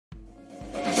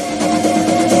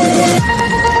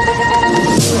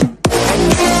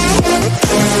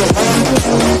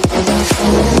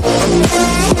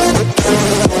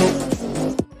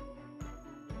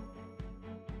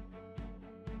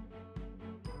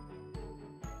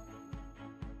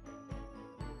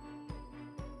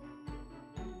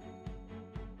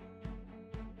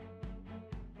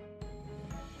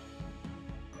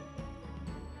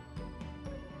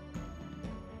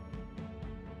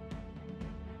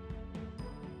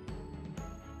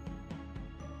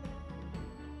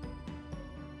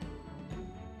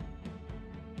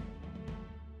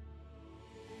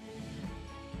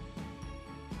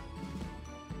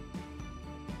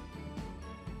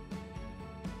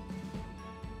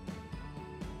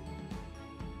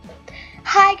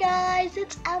Hi guys,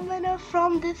 it's Aamina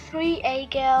from the 3A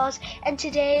Girls, and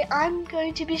today I'm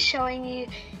going to be showing you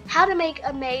how to make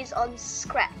a maze on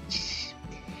Scratch.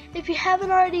 If you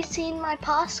haven't already seen my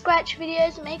past Scratch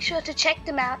videos, make sure to check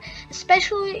them out,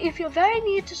 especially if you're very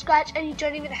new to Scratch and you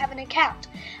don't even have an account.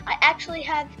 I actually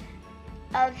have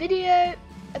a video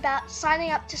about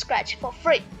signing up to Scratch for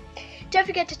free. Don't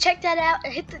forget to check that out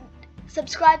and hit the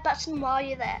subscribe button while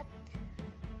you're there.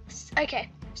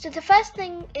 Okay. So the first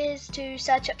thing is to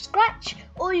search up Scratch,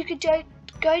 or you could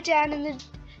go down in the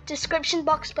description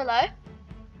box below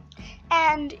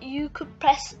and you could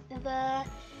press the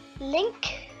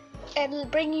link and it'll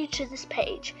bring you to this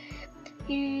page.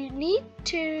 You need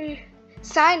to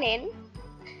sign in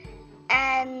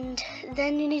and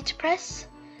then you need to press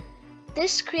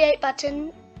this create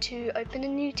button to open a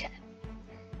new tab.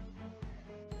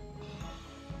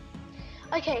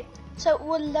 Okay. So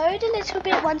we'll load a little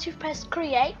bit once you've pressed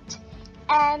create,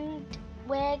 and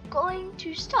we're going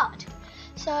to start.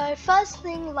 So first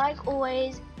thing, like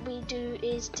always, we do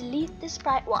is delete the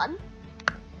sprite one,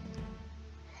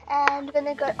 and we're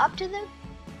gonna go up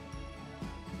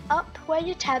where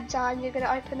your tabs are, and you're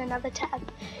gonna open another tab.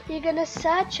 You're gonna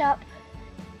search up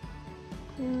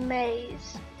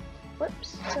maze.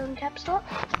 Whoops, still in caps lock.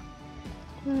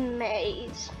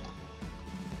 Maze.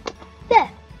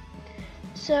 There.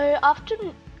 So after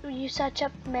you search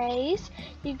up maze,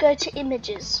 you go to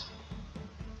images.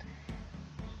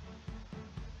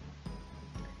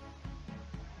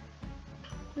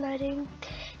 Loading.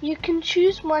 You can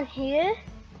choose one here.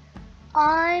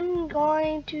 I'm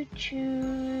going to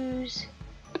choose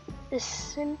the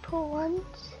simple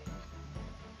ones.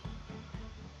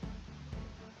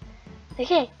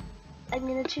 Okay, I'm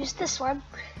going to choose this one.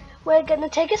 We're going to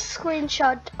take a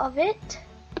screenshot of it.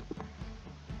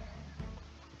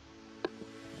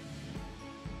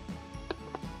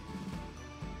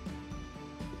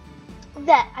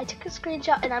 There, I took a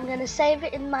screenshot and I'm going to save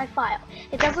it in my file.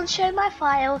 It doesn't show my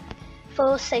file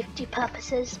for safety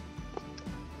purposes.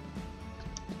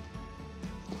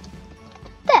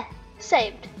 There,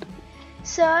 saved.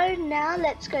 So now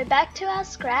let's go back to our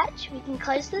Scratch. We can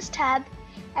close this tab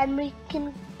and we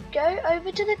can go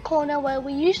over to the corner where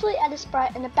we usually add a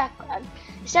sprite in the background.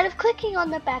 Instead of clicking on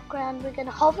the background, we're going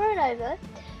to hover it over.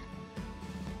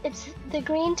 The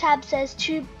green tab says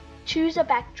choose a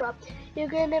backdrop. You're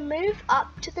going to move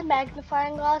up to the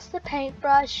magnifying glass, the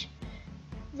paintbrush,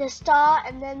 the star,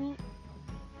 and then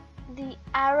the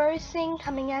arrow thing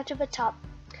coming out of the top.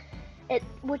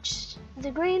 Which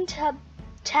the green tab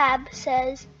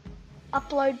says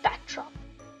upload backdrop.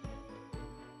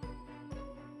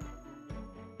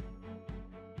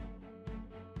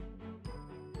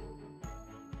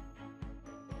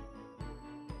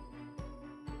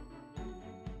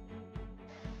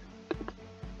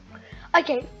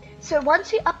 Okay. So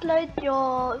once you upload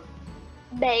your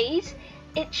maze,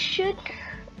 it should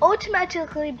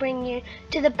automatically bring you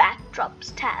to the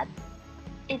backdrops tab.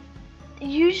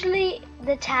 Usually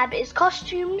the tab is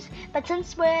costumes, but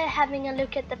since we're having a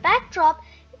look at the backdrop,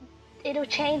 it'll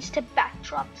change to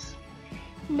backdrops.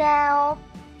 Now,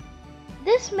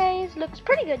 this maze looks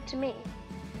pretty good to me.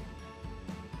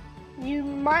 You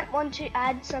might want to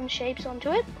add some shapes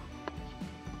onto it.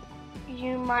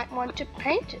 You might want to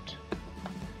paint it.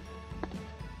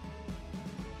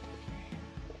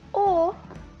 Or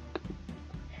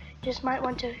just might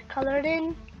want to color it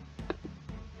in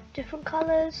different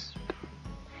colors,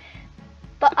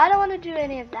 but I don't want to do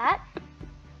any of that.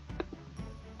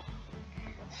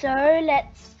 So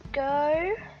let's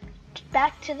go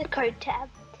back to the code tab.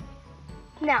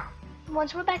 Now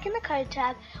once we're back in the code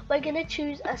tab, we're going to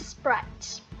choose a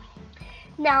sprite.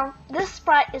 Now this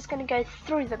sprite is going to go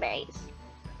through the maze.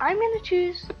 I'm going to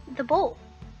choose the ball.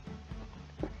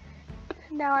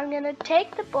 Now I'm going to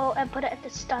take the ball and put it at the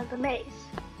start of the maze.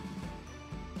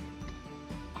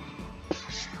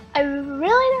 I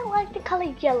really don't like the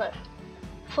color yellow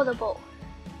for the ball,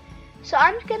 so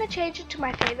I'm going to change it to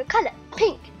my favorite color,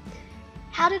 pink.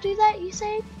 How to do that, you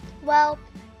say? Well,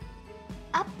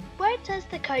 up where it says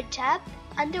the code tab,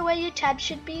 under where your tab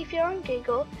should be if you're on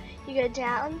Google, you go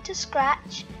down to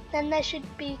Scratch, then there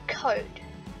should be code.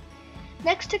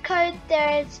 Next to code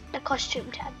there is a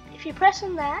costume tab. If you press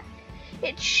on that,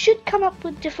 it should come up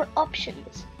with different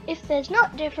options. If there's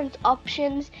not different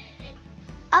options,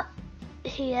 up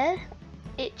here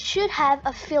it should have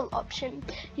a fill option.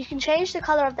 You can change the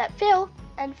color of that fill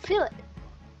and fill it.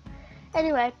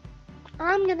 Anyway,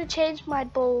 I'm going to change my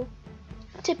ball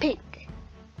to pink.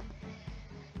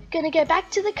 Going to go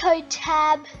back to the code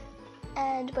tab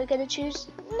and we're going to choose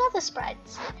another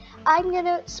sprites. I'm going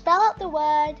to spell out the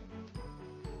word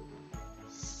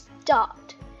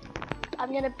start. I'm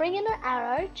going to bring in an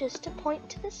arrow just to point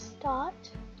to the start.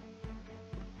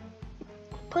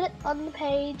 Put it on the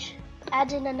page,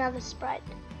 add in another sprite.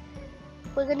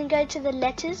 We're going to go to the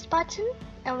letters button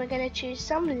and we're going to choose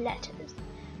some letters.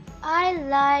 I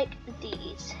like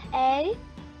these. A,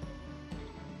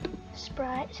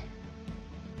 sprite,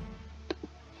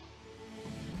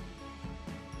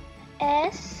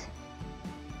 S,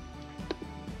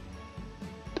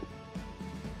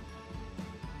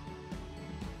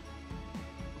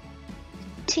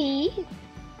 T,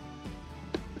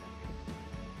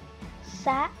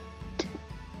 sat,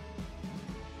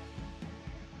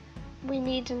 we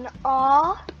need an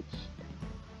R,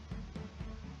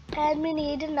 and we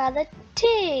need another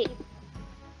T.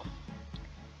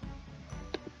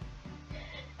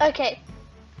 Okay,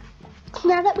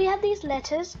 now that we have these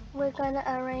letters, we're going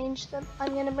to arrange them.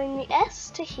 I'm going to bring the S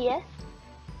to here,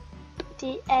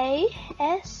 the A,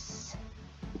 S,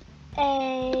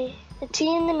 A, the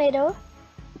T in the middle,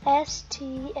 S,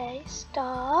 T, A,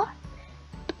 star,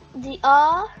 the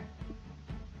R,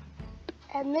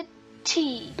 and the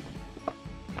T.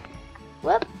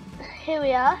 Whoop, here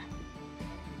we are.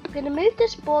 I'm going to move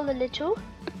this ball a little,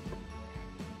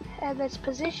 and let's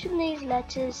position these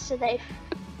letters so they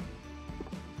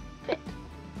fit.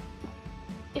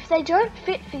 If they don't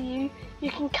fit for you, you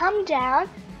can come down,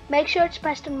 make sure it's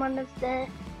pressed on one of the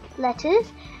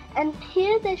letters, and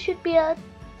here there should be a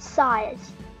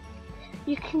size.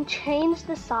 You can change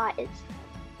the size.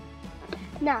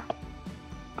 Now,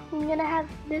 I'm going to have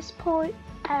this point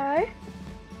arrow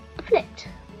flipped.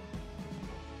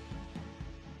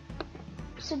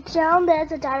 So down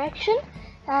there's a direction,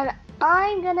 and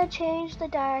I'm going to change the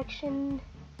direction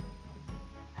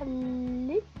a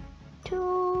little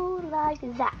like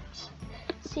that.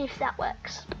 See if that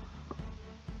works.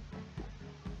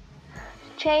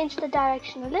 Change the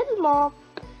direction a little more.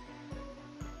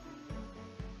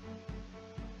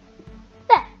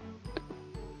 There.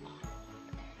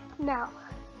 Now,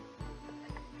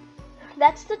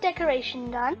 that's the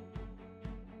decoration done.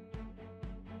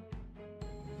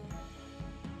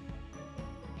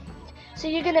 So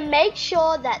you're going to make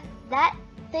sure that that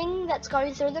thing that's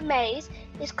going through the maze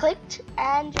is clicked,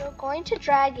 and you're going to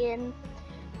drag in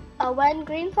a when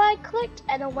green flag clicked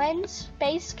and a when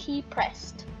space key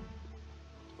pressed.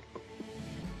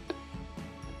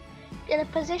 You're going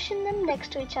to position them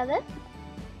next to each other,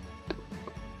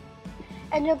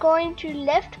 and you're going to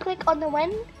left click on the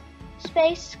when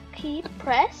space key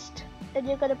pressed, and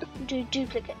you're going to do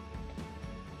duplicate.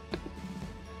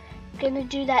 Going to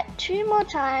do that 2 more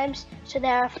times, so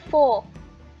there are 4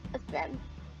 of them.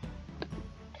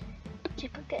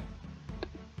 Duplicate.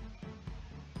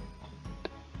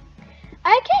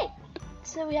 Okay,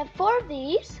 so we have 4 of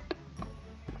these,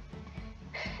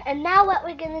 and now what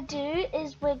we're going to do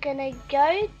is we're going to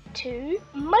go to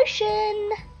motion,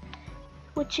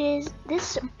 which is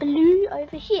this blue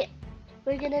over here.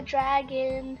 We're going to drag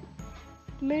in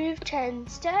move 10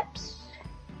 steps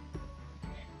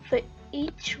for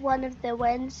each one of the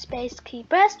when space key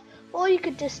pressed, or you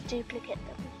could just duplicate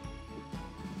them.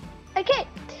 Okay,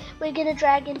 we're going to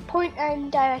drag in point and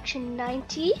direction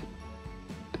 90,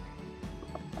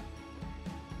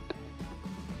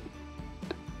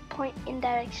 point in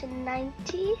direction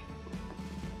 90,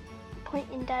 point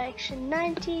in direction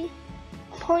 90,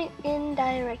 point in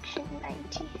direction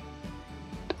 90.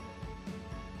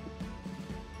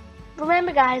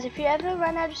 Remember guys, if you ever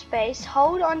run out of space,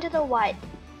 hold on to the white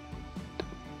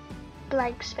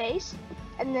blank space,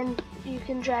 and then you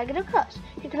can drag it across.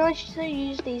 You can also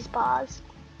use these bars.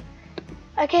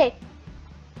 Okay,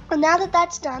 well, now that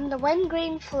that's done, the when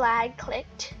green flag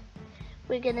clicked,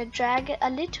 we're going to drag it a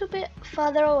little bit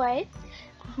further away.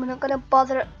 We're not going to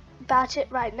bother about it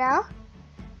right now,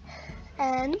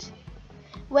 and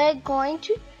we're going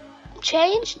to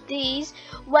change these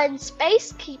when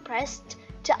space key pressed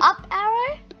to up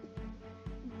arrow,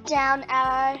 down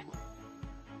arrow,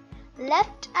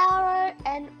 left arrow,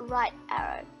 and right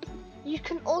arrow. You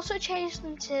can also change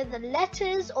them to the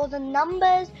letters or the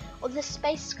numbers or the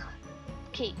space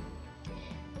key.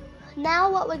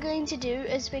 Now what we're going to do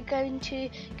is we're going to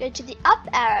go to the up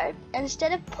arrow, and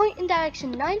instead of point in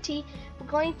direction 90, we're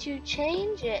going to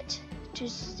change it to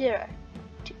 0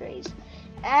 degrees.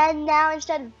 And now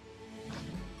instead of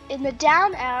in the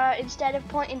down arrow, instead of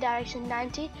point in direction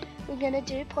 90, we're going to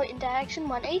do point in direction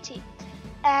 180.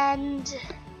 And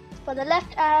for the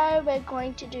left arrow, we're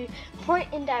going to do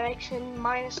point in direction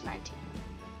minus 90.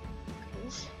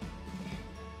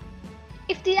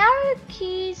 If the arrow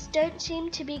keys don't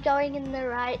seem to be going in the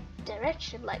right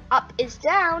direction, like up is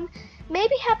down,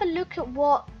 maybe have a look at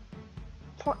what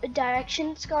direction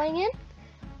it's going in.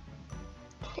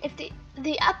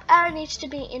 the up arrow needs to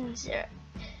be in 0.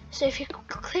 So if you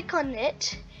click on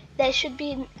it, there should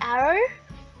be an arrow,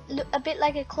 a bit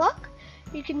like a clock.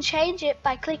 You can change it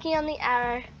by clicking on the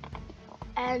arrow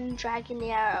and dragging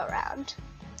the arrow around.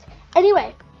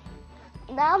 Anyway,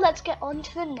 now let's get on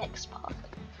to the next part.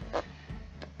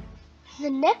 The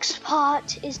next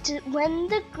part is when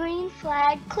the green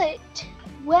flag clicked,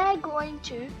 we're going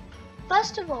to,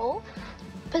 first of all,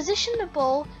 position the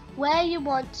ball where you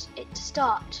want it to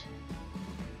start.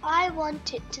 I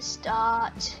want it to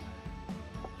start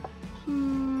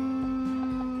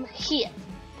here.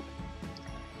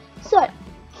 So,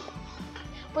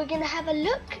 we're going to have a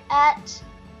look at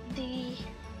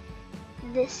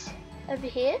this over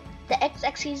here, the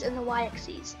x-axis and the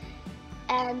y-axis.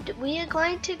 And we are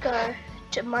going to go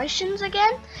to motions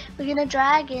again. We're going to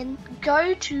drag in,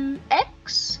 go to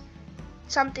x,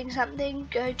 something something,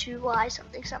 go to y,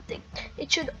 something something.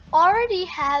 It should already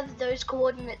have those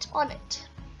coordinates on it.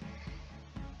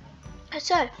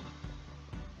 So,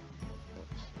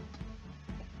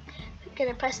 we're going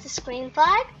to press this green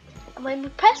flag, and when we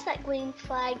press that green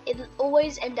flag, it'll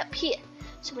always end up here.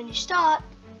 So when you start,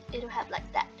 it'll have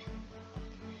like that.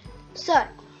 So,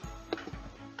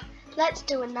 let's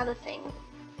do another thing.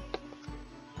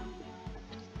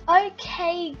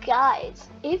 Okay guys,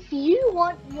 if you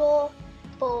want your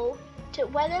ball to,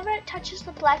 whenever it touches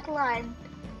the black line,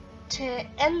 to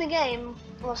end the game,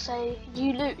 or say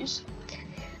you lose,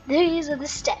 these are the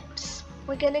steps.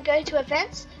 We're going to go to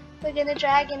events, we're going to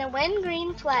drag in a when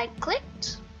green flag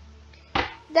clicked,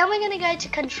 then we're going to go to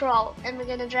control, and we're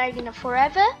going to drag in a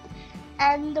forever,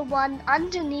 and the one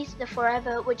underneath the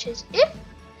forever, which is if,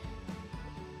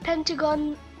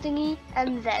 pentagon thingy,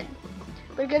 and then.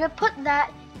 We're going to put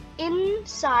that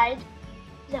inside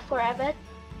the forever,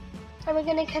 and we're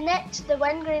going to connect the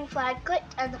when green flag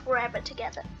clicked and the forever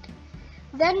together.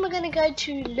 Then we're going to go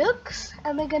to looks,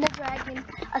 and we're going to drag in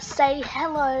a say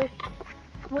hello,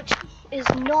 which is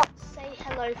not say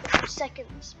hello for 2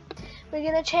 seconds. We're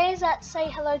going to change that say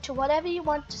hello to whatever you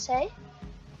want to say.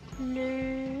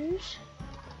 Lose.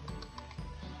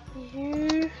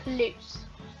 You lose.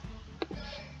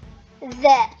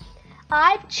 There.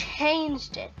 I've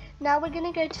changed it. Now we're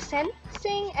going to go to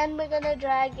sensing, and we're going to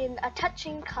drag in a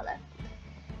touching color.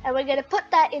 And we're going to put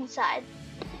that inside.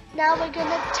 Now we're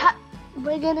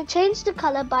going to change the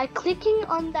color by clicking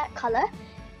on that color,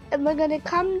 and we're going to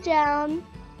come down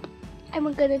and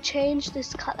we're going to change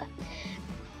this color.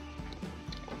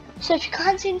 So if you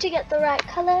can't seem to get the right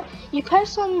color, you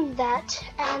press on that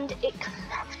and it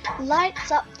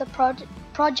lights up the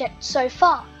project so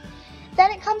far. Then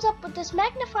it comes up with this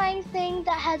magnifying thing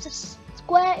that has a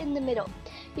square in the middle.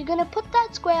 You're going to put that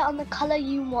square on the color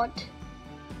you want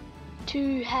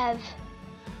to have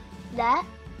that,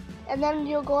 and then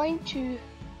you're going to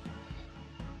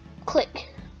click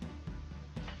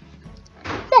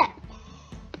there.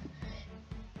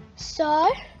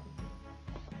 So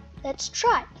let's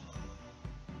try.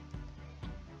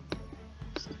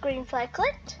 Green flag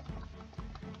clicked.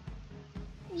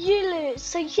 You lose.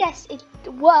 So yes, it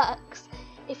works.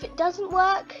 If it doesn't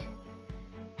work,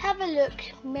 have a look.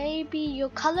 Maybe your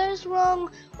color is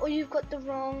wrong, or you've got the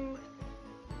wrong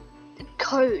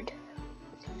code.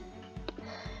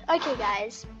 Okay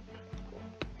guys,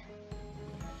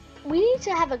 we need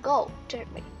to have a goal,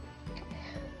 don't we?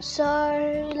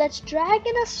 So let's drag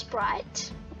in a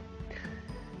sprite.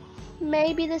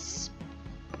 Maybe this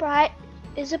sprite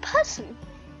is a person.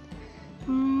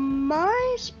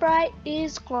 My sprite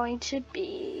is going to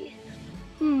be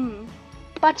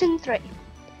button 3.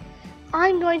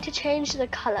 I'm going to change the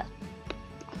color.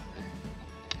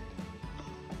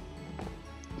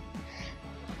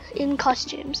 In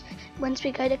costumes. Once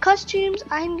we go to costumes,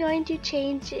 I'm going to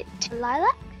change it to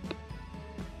lilac.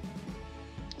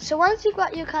 So once you've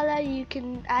got your color, you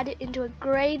can add it into a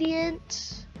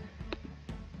gradient.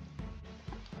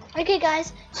 Okay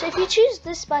guys, so if you choose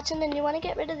this button and you want to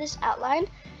get rid of this outline,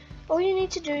 all you need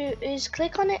to do is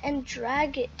click on it and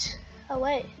drag it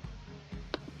away.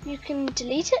 You can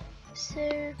delete it.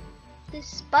 So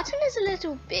this button is a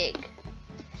little big.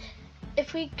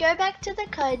 If we go back to the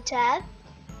code tab,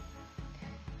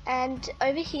 and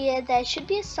over here there should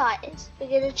be a size. We're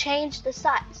going to change the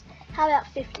size. How about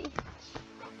 50?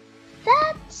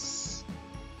 That's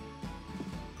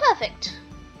perfect.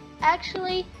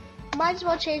 Actually, might as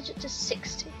well change it to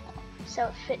 60 so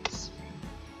it fits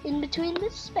in between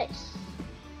this space.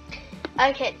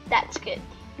 Okay, that's good.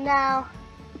 Now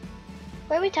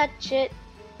when we touch it,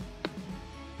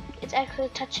 it's actually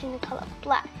touching the color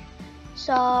black.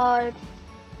 So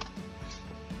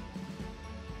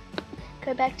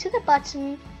go back to the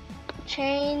button,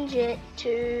 change it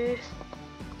to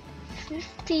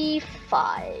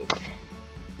 55.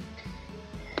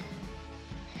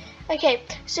 Okay,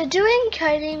 so doing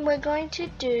coding, we're going to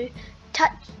do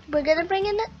we're going to bring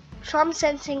in from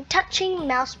sensing touching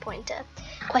mouse pointer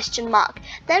question mark.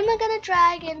 Then we're going to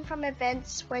drag in from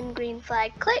events when green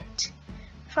flag clicked,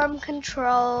 from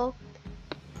control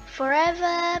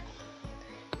forever,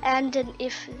 and an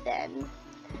if then.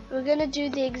 We're going to do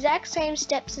the exact same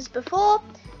steps as before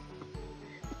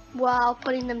while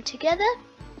putting them together,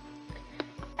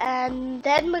 and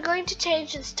then we're going to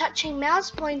change this touching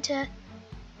mouse pointer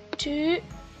to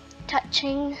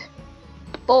touching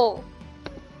ball.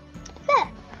 There.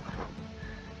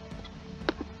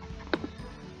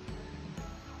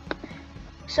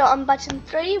 So on button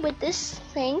 3 with this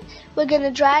thing, we're going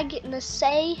to drag it in the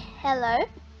say hello,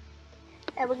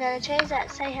 and we're going to change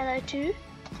that say hello to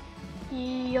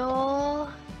you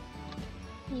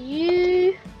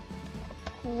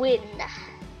win,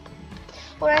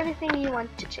 or anything you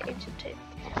want to change it to.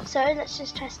 So let's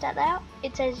just test that out.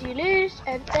 It says you lose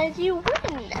and it says you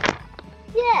win.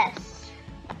 Yes.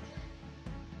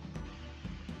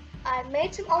 I've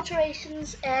made some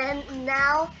alterations and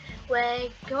now we're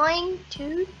going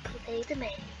to play the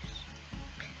maze.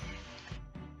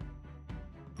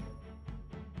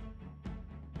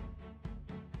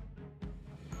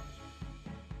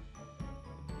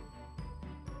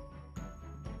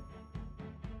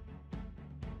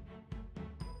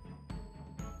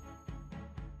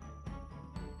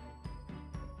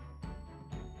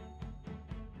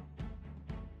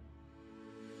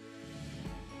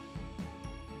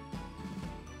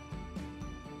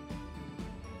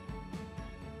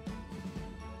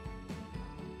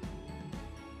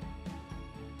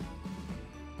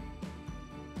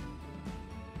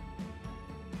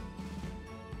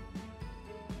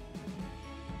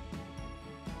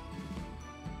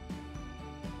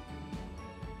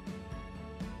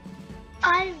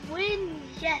 I win,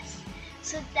 yes.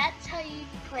 So that's how you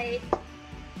play.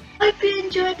 Hope you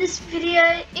enjoyed this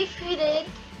video. If you did,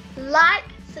 like,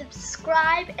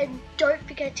 subscribe, and don't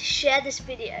forget to share this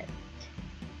video.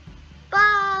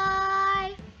 Bye.